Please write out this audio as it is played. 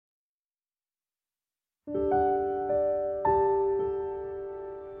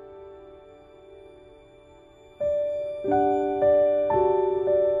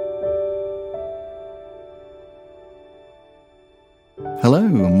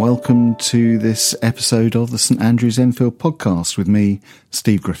welcome to this episode of the St Andrews Enfield podcast with me,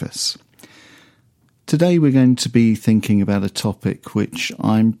 Steve Griffiths. Today we're going to be thinking about a topic which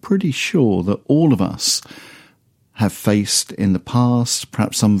I'm pretty sure that all of us have faced in the past.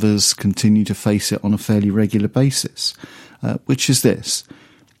 Perhaps some of us continue to face it on a fairly regular basis, which is this.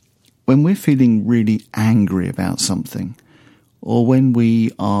 When we're feeling really angry about something, or when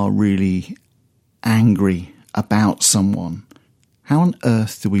we are really angry about someone, how on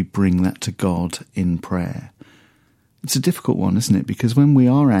earth do we bring that to God in prayer? It's a difficult one, isn't it? Because when we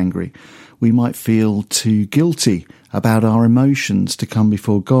are angry, we might feel too guilty about our emotions to come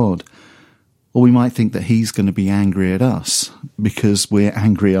before God. Or we might think that he's going to be angry at us because we're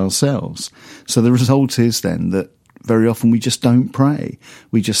angry ourselves. So the result is then that very often we just don't pray.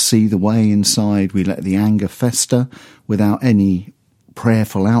 We just see the way inside. We let the anger fester without any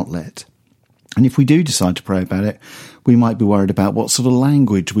prayerful outlet. And if we do decide to pray about it, we might be worried about what sort of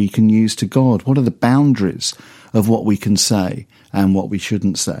language we can use to God. What are the boundaries of what we can say and what we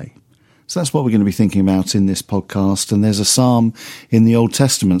shouldn't say? So that's what we're going to be thinking about in this podcast. And there's a psalm in the Old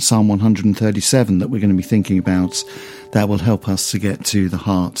Testament, Psalm 137, that we're going to be thinking about that will help us to get to the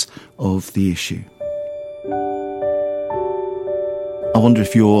heart of the issue. I wonder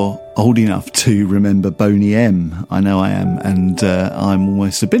if you're old enough to remember Boney M. I know I am, and I'm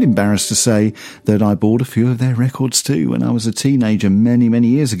almost a bit embarrassed to say that I bought a few of their records too when I was a teenager many, many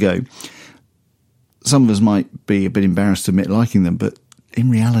years ago. Some of us might be a bit embarrassed to admit liking them, but in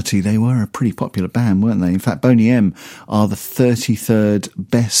reality, they were a pretty popular band, weren't they? In fact, Boney M are the 33rd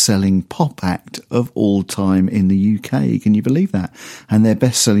best-selling pop act of all time in the UK. Can you believe that? And their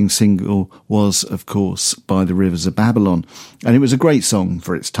best-selling single was, of course, By the Rivers of Babylon. And it was a great song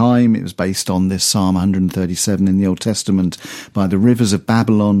for its time. It was based on this Psalm 137 in the Old Testament. By the rivers of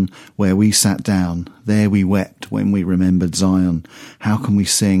Babylon, where we sat down, there we wept when we remembered Zion. How can we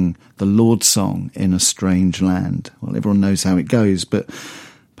sing the Lord's song in a strange land? Well, everyone knows how it goes, but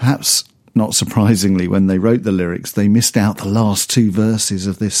perhaps not surprisingly, when they wrote the lyrics, they missed out the last two verses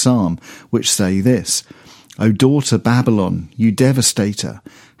of this psalm, which say this: O daughter Babylon, you devastator,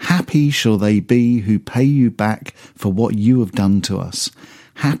 happy shall they be who pay you back for what you have done to us.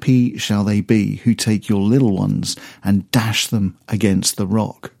 Happy shall they be who take your little ones and dash them against the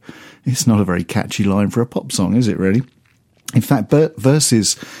rock. It's not a very catchy line for a pop song, is it really? In fact,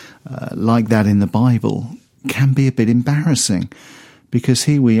 verses like that in the Bible can be a bit embarrassing, because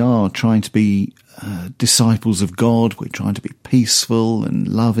here we are trying to be disciples of God. We're trying to be peaceful and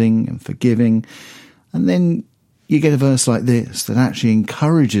loving and forgiving. And then you get a verse like this that actually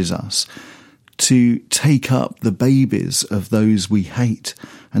encourages us to take up the babies of those we hate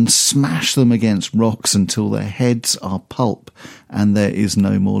and smash them against rocks until their heads are pulp and there is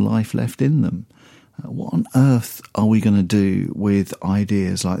no more life left in them. What on earth are we going to do with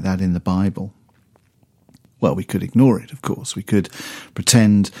ideas like that in the Bible? Well, we could ignore it, of course. We could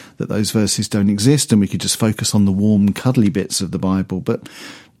pretend that those verses don't exist and we could just focus on the warm, cuddly bits of the Bible. But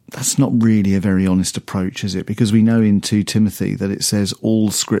that's not really a very honest approach, is it? Because we know in 2 Timothy that it says all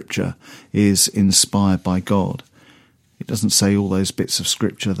Scripture is inspired by God. It doesn't say all those bits of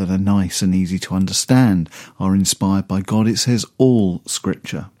Scripture that are nice and easy to understand are inspired by God. It says all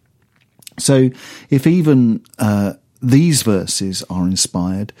Scripture. So if even these verses are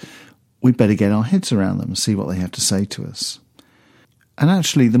inspired, we'd better get our heads around them and see what they have to say to us. And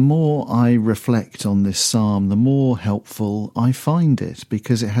actually, the more I reflect on this psalm, the more helpful I find it,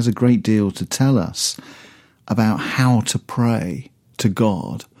 because it has a great deal to tell us about how to pray to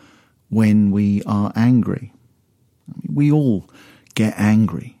God when we are angry. We all get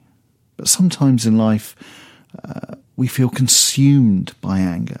angry, but sometimes in life we feel consumed by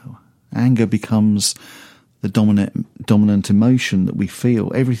anger. Anger becomes the dominant emotion that we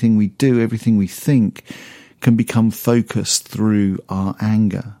feel. Everything we do, everything we think can become focused through our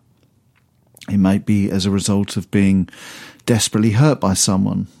anger. It might be as a result of being desperately hurt by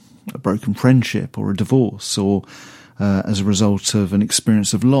someone, a broken friendship or a divorce, or as a result of an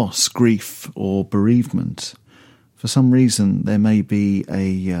experience of loss, grief or bereavement. For some reason, there may be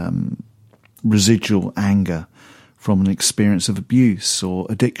a residual anger from an experience of abuse or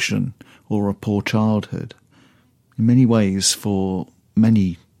addiction or a poor childhood. In many ways, for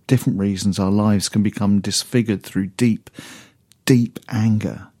many different reasons, our lives can become disfigured through deep, deep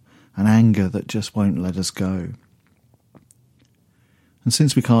anger, an anger that just won't let us go. And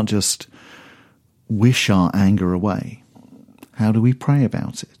since we can't just wish our anger away, how do we pray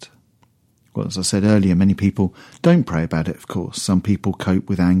about it? Well, as I said earlier, many people don't pray about it, of course. Some people cope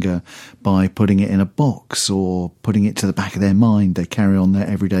with anger by putting it in a box or putting it to the back of their mind. They carry on their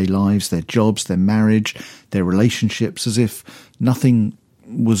everyday lives, their jobs, their marriage, their relationships, as if nothing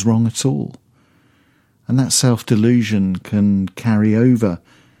was wrong at all. And that self-delusion can carry over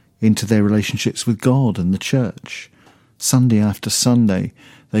into their relationships with God and the church. Sunday after Sunday,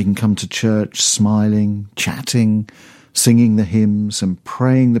 they can come to church smiling, chatting, singing the hymns and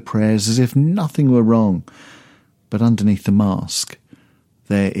praying the prayers as if nothing were wrong. But underneath the mask,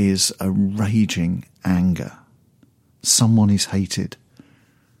 there is a raging anger. Someone is hated.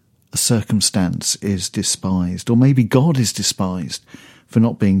 A circumstance is despised, or maybe God is despised for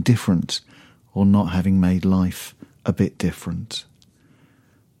not being different or not having made life a bit different.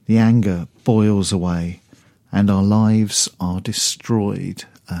 The anger boils away and our lives are destroyed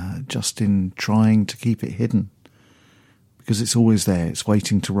just in trying to keep it hidden. Because it's always there, it's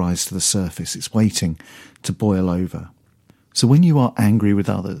waiting to rise to the surface, it's waiting to boil over. So when you are angry with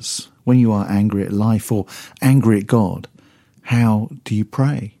others, when you are angry at life or angry at God, how do you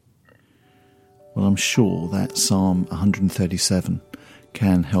pray? Well, I'm sure that Psalm 137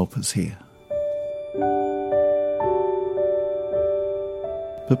 can help us here.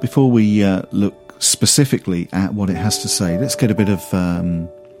 But before we look specifically at what it has to say, let's get a bit of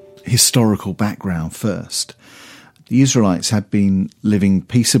historical background first. The Israelites had been living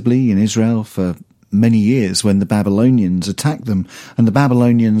peaceably in Israel for many years when the Babylonians attacked them, and the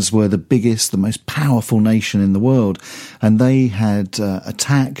Babylonians were the biggest, the most powerful nation in the world, and they had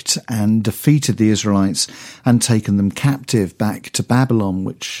attacked and defeated the Israelites and taken them captive back to Babylon,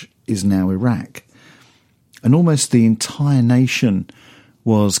 which is now Iraq. And almost the entire nation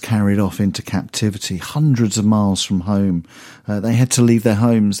was carried off into captivity, hundreds of miles from home. They had to leave their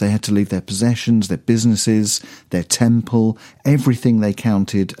homes, they had to leave their possessions, their businesses, their temple. Everything they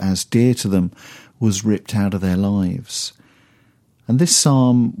counted as dear to them was ripped out of their lives. And this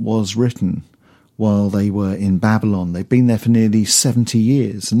psalm was written while they were in Babylon. They'd been there for nearly 70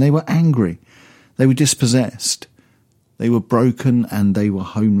 years, and they were angry. They were dispossessed. They were broken, and they were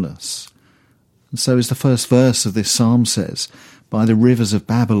homeless. And so as the first verse of this psalm says, "By the rivers of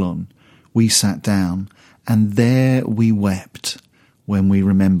Babylon we sat down, and there we wept when we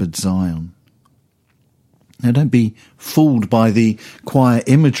remembered Zion." Now don't be fooled by the choir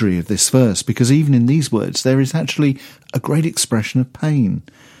imagery of this verse, because even in these words there is actually a great expression of pain.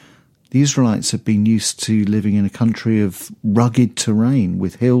 The Israelites had been used to living in a country of rugged terrain,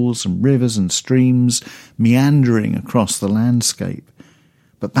 with hills and rivers and streams meandering across the landscape.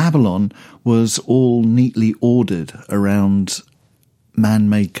 But Babylon was all neatly ordered around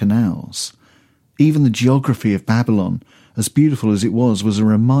man-made canals. Even the geography of Babylon, as beautiful as it was a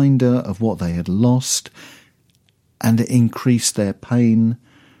reminder of what they had lost, and it increased their pain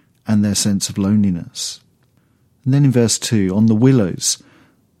and their sense of loneliness. And then in verse 2, "On the willows,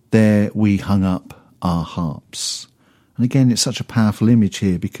 there we hung up our harps." And again, it's such a powerful image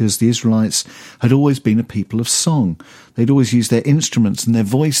here, because the Israelites had always been a people of song. They'd always used their instruments and their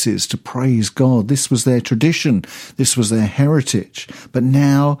voices to praise God. This was their tradition. This was their heritage. But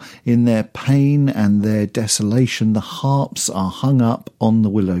now, in their pain and their desolation, the harps are hung up on the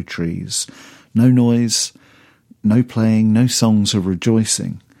willow trees. No noise, no playing, no songs of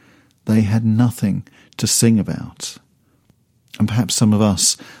rejoicing. They had nothing to sing about. And perhaps some of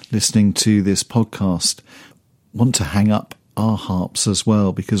us listening to this podcast want to hang up our harps as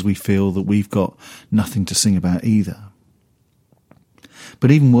well, because we feel that we've got nothing to sing about either.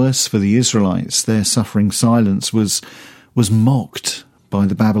 But even worse for the Israelites, their suffering silence was mocked by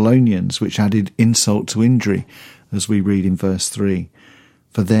the Babylonians, which added insult to injury, as we read in verse 3.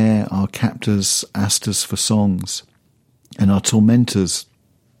 "For there our captors asked us for songs, and our tormentors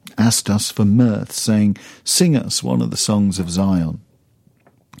asked us for mirth, saying, 'Sing us one of the songs of Zion.'"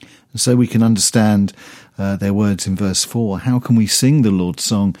 And so we can understand their words in verse 4. How can we sing the Lord's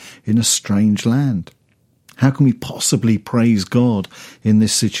song in a strange land? How can we possibly praise God in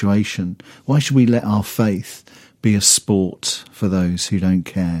this situation? Why should we let our faith be a sport for those who don't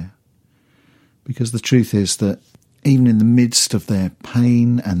care? Because the truth is that even in the midst of their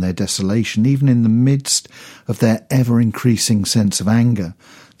pain and their desolation, even in the midst of their ever-increasing sense of anger,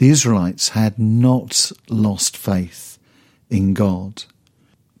 the Israelites had not lost faith in God.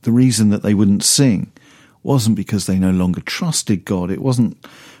 The reason that they wouldn't sing wasn't because they no longer trusted God. It wasn't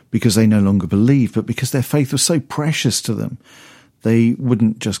because they no longer believed, but because their faith was so precious to them. They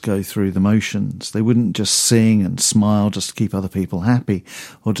wouldn't just go through the motions. They wouldn't just sing and smile just to keep other people happy,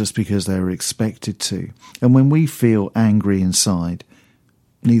 or just because they were expected to. And when we feel angry inside,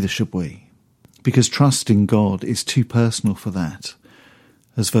 neither should we. Because trust in God is too personal for that.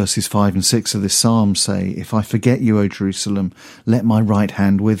 As verses 5 and 6 of this psalm say, "If I forget you, O Jerusalem, let my right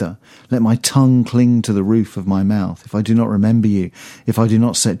hand wither. Let my tongue cling to the roof of my mouth. If I do not remember you, if I do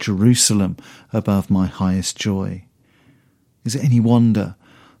not set Jerusalem above my highest joy." Is it any wonder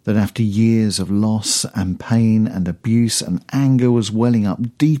that after years of loss and pain and abuse and anger was welling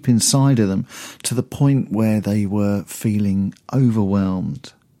up deep inside of them to the point where they were feeling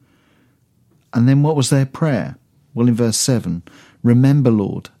overwhelmed. And then what was their prayer? Well, in verse 7, remember,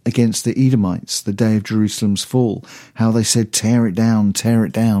 Lord, against the Edomites, the day of Jerusalem's fall, how they said, tear it down,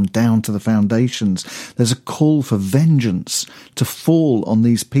 down to the foundations. There's a call for vengeance to fall on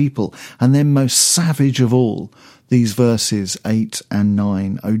these people. And then most savage of all, these verses 8 and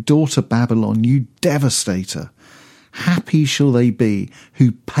 9. O daughter Babylon, you devastator, happy shall they be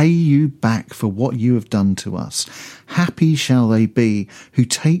who pay you back for what you have done to us. Happy shall they be who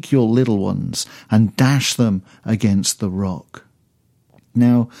take your little ones and dash them against the rock.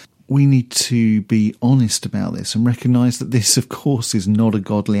 Now, we need to be honest about this and recognise that this, of course, is not a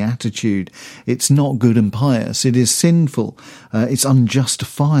godly attitude. It's not good and pious. It is sinful. It's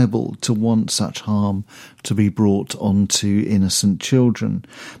unjustifiable to want such harm to be brought onto innocent children.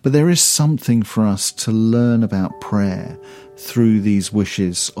 But there is something for us to learn about prayer through these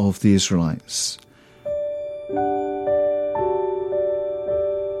wishes of the Israelites.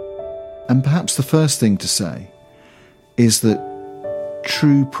 And perhaps the first thing to say is that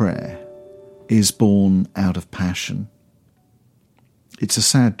true prayer is born out of passion. It's a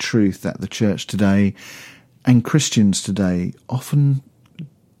sad truth that the church today and Christians today often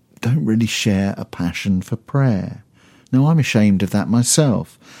don't really share a passion for prayer. Now, I'm ashamed of that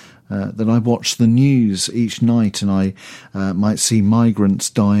myself, that I watch the news each night and I might see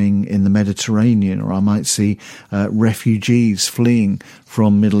migrants dying in the Mediterranean, or I might see refugees fleeing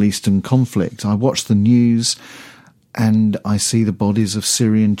from Middle Eastern conflict. I watch the news and I see the bodies of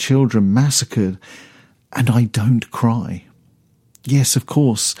Syrian children massacred, and I don't cry. Yes, of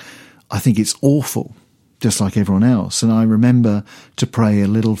course, I think it's awful, just like everyone else, and I remember to pray a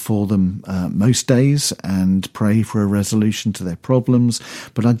little for them most days and pray for a resolution to their problems,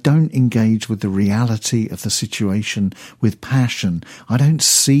 but I don't engage with the reality of the situation with passion. I don't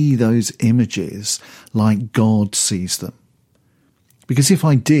see those images like God sees them. Because if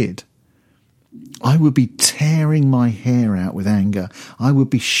I did, I would be tearing my hair out with anger. I would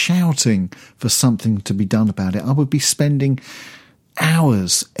be shouting for something to be done about it. I would be spending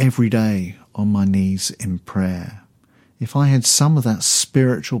hours every day on my knees in prayer. If I had some of that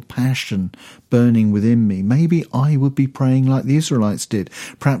spiritual passion burning within me, maybe I would be praying like the Israelites did.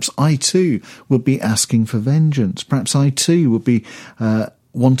 Perhaps I too would be asking for vengeance. Perhaps I too would be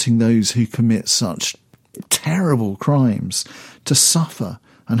wanting those who commit such terrible crimes to suffer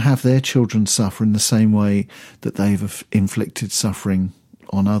and have their children suffer in the same way that they've inflicted suffering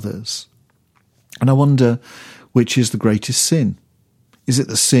on others. And I wonder, which is the greatest sin? Is it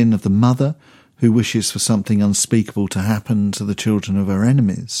the sin of the mother who wishes for something unspeakable to happen to the children of her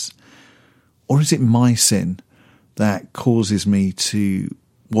enemies? Or is it my sin that causes me to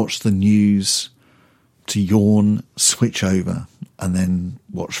watch the news, to yawn, switch over, and then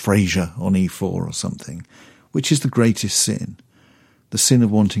watch Frasier on E4 or something? Which is the greatest sin? The sin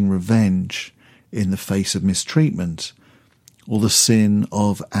of wanting revenge in the face of mistreatment, or the sin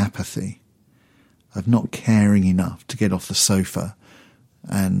of apathy, of not caring enough to get off the sofa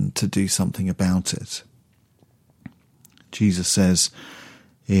and to do something about it? Jesus says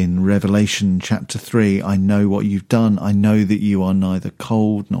in Revelation chapter 3, I know what you've done. I know that you are neither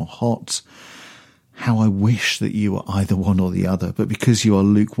cold nor hot. How I wish that you were either one or the other. But because you are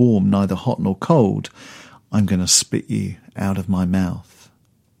lukewarm, neither hot nor cold, I'm going to spit you out of my mouth.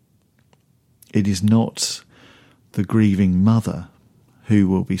 It is not the grieving mother who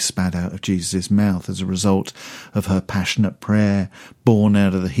will be spat out of Jesus' mouth as a result of her passionate prayer born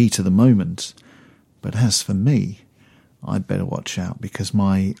out of the heat of the moment. But as for me, I'd better watch out, because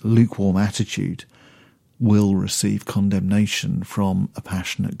my lukewarm attitude will receive condemnation from a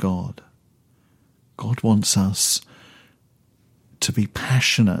passionate God. God wants us to be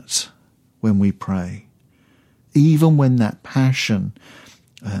passionate when we pray, even when that passion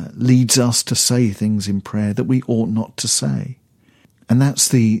leads us to say things in prayer that we ought not to say. And that's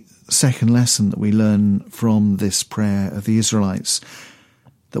the second lesson that we learn from this prayer of the Israelites,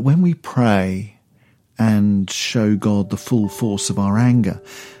 that when we pray and show God the full force of our anger,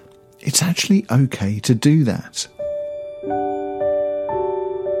 it's actually okay to do that.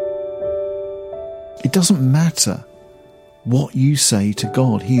 It doesn't matter what you say to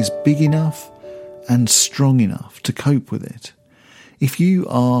God. He is big enough and strong enough to cope with it. If you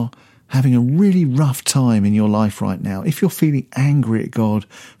are having a really rough time in your life right now, if you're feeling angry at God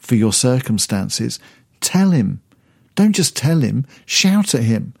for your circumstances, tell him. Don't just tell him, shout at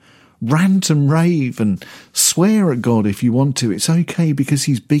him. Rant and rave and swear at God if you want to. It's okay, because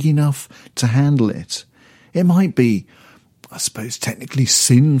he's big enough to handle it. It might be, I suppose, technically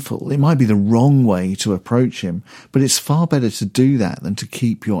sinful. It might be the wrong way to approach him, but it's far better to do that than to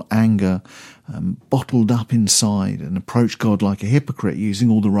keep your anger bottled up inside and approach God like a hypocrite,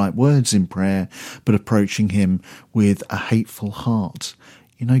 using all the right words in prayer, but approaching him with a hateful heart.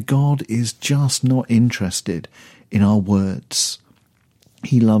 You know, God is just not interested in our words.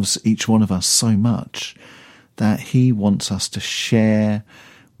 He loves each one of us so much that he wants us to share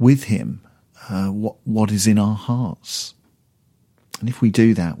with him what is in our hearts. And if we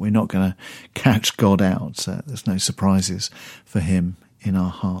do that, we're not going to catch God out. There's no surprises for him in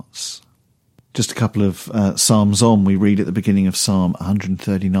our hearts. Just a couple of Psalms on, we read at the beginning of Psalm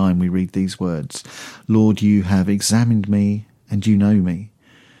 139, we read these words: Lord, you have examined me and you know me.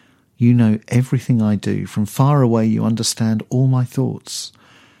 You know everything I do. From far away you understand all my thoughts.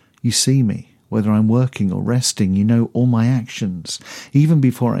 You see me, whether I'm working or resting. You know all my actions. Even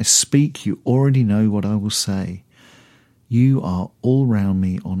before I speak, you already know what I will say. You are all round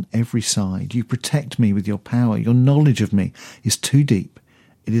me on every side. You protect me with your power. Your knowledge of me is too deep.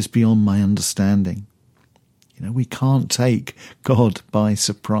 It is beyond my understanding. You know, we can't take God by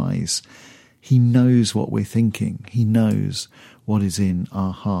surprise. He knows what we're thinking. He knows what is in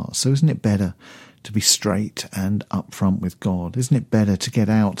our hearts. So isn't it better to be straight and upfront with God? Isn't it better to get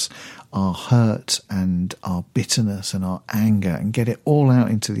out our hurt and our bitterness and our anger and get it all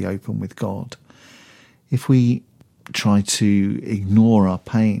out into the open with God? If we try to ignore our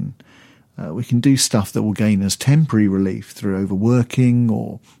pain, we can do stuff that will gain us temporary relief through overworking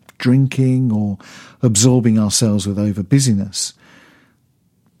or drinking or absorbing ourselves with over-busyness.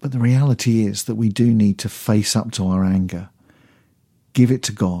 But the reality is that we do need to face up to our anger, give it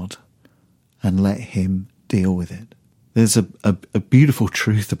to God, and let him deal with it. There's a beautiful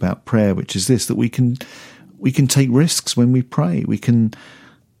truth about prayer, which is this, that we can take risks when we pray. We can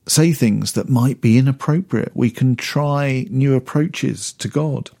say things that might be inappropriate. We can try new approaches to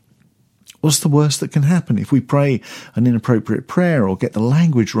God. What's the worst that can happen if we pray an inappropriate prayer or get the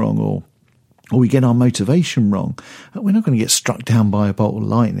language wrong or we get our motivation wrong? We're not going to get struck down by a bolt of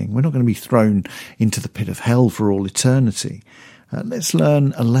lightning. We're not going to be thrown into the pit of hell for all eternity. Let's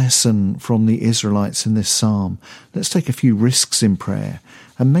learn a lesson from the Israelites in this psalm. Let's take a few risks in prayer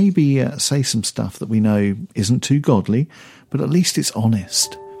and maybe say some stuff that we know isn't too godly, but at least it's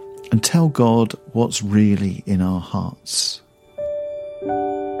honest, and tell God what's really in our hearts.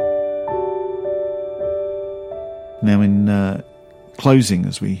 Now, in closing,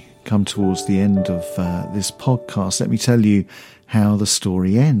 as we come towards the end of this podcast, let me tell you how the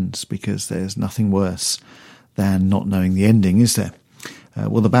story ends, because there's nothing worse than not knowing the ending, is there?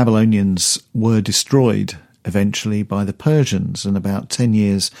 Well, the Babylonians were destroyed eventually by the Persians, and about 10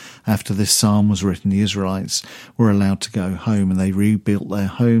 years after this psalm was written, the Israelites were allowed to go home, and they rebuilt their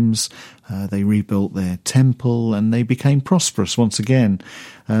homes, they rebuilt their temple, and they became prosperous once again.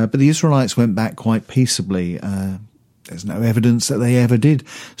 But the Israelites went back quite peaceably. There's no evidence that they ever did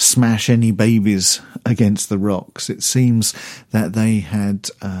smash any babies against the rocks. It seems that they had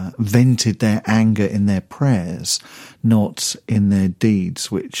vented their anger in their prayers, not in their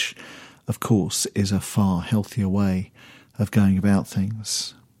deeds, which, of course, is a far healthier way of going about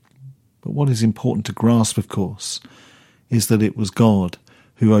things. But what is important to grasp, of course, is that it was God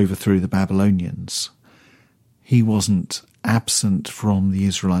who overthrew the Babylonians. He wasn't absent from the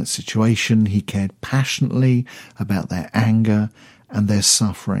Israelite situation. He cared passionately about their anger and their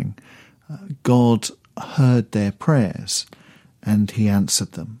suffering. God heard their prayers and he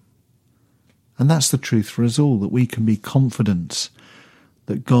answered them. And that's the truth for us all, that we can be confident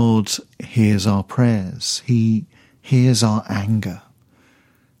that God hears our prayers. He hears our anger,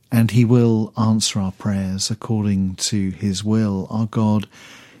 and he will answer our prayers according to his will. Our God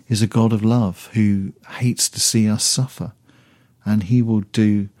is a God of love who hates to see us suffer, and he will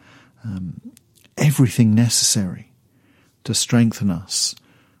do everything necessary to strengthen us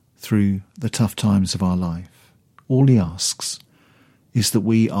through the tough times of our life. All he asks is that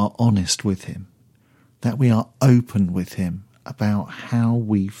we are honest with him, that we are open with him about how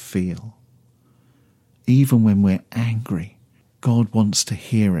we feel. Even when we're angry, God wants to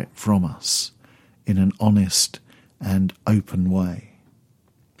hear it from us in an honest and open way.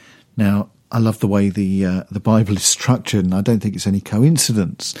 Now, I love the way the Bible is structured, and I don't think it's any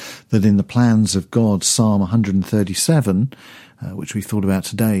coincidence that in the plans of God, Psalm 137, which we thought about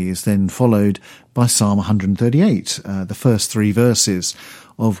today, is then followed by Psalm 138, the first three verses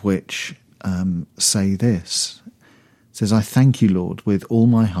of which say this. It says, I thank you, Lord, with all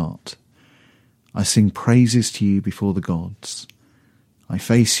my heart. I sing praises to you before the gods. I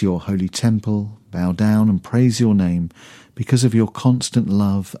face your holy temple, bow down and praise your name because of your constant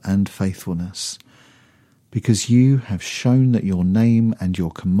love and faithfulness. because you have shown that your name and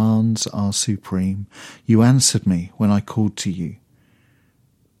your commands are supreme. You answered me when I called to you.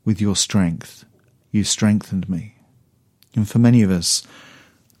 With your strength, you strengthened me. And for many of us,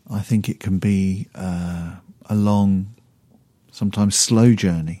 I think it can be a long, sometimes slow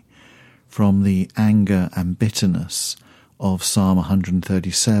journey from the anger and bitterness of Psalm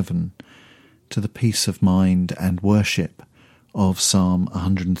 137 to the peace of mind and worship of Psalm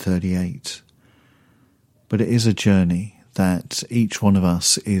 138. But it is a journey that each one of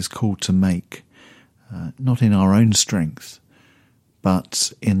us is called to make, not in our own strength,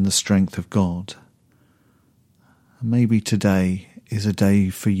 but in the strength of God. And maybe today is a day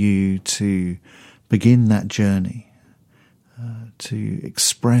for you to begin that journey, to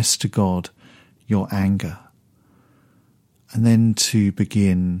express to God your anger, and then to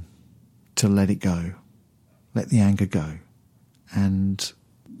begin to let it go. Let the anger go. And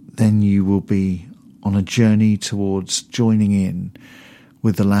then you will be on a journey towards joining in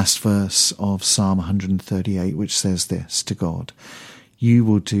with the last verse of Psalm 138, which says this to God: you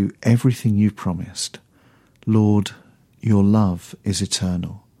will do everything you promised. Lord, your love is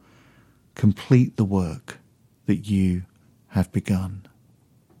eternal. Complete the work that you have begun.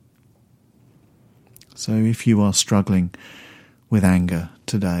 So if you are struggling with anger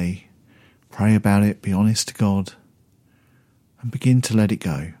today, pray about it, be honest to God, and begin to let it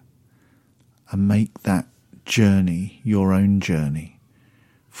go. And make that journey your own journey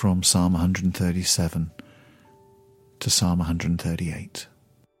from Psalm 137 to Psalm 138.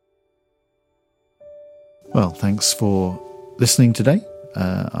 Well, thanks for listening today.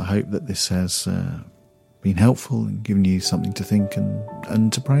 I hope that this has been helpful and given you something to think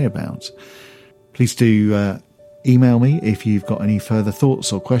and to pray about. Please do email me if you've got any further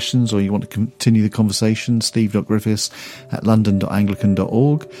thoughts or questions, or you want to continue the conversation.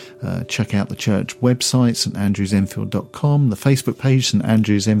 steve.griffiths@london.anglican.org. Check out the church website, standrewsenfield.com, the Facebook page, St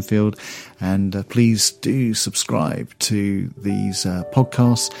Andrews Enfield, and please do subscribe to these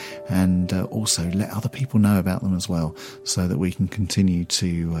podcasts, and also let other people know about them as well, so that we can continue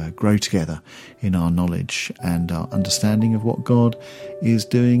to grow together in our knowledge and our understanding of what God is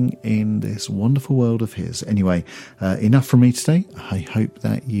doing in this wonderful world of His. Anyway, enough from me today. I hope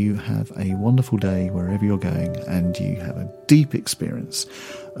that you have a wonderful day wherever you're going, and you have a deep experience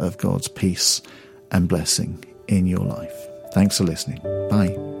of God's peace and blessing in your life. Thanks for listening.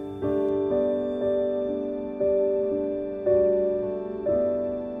 Bye.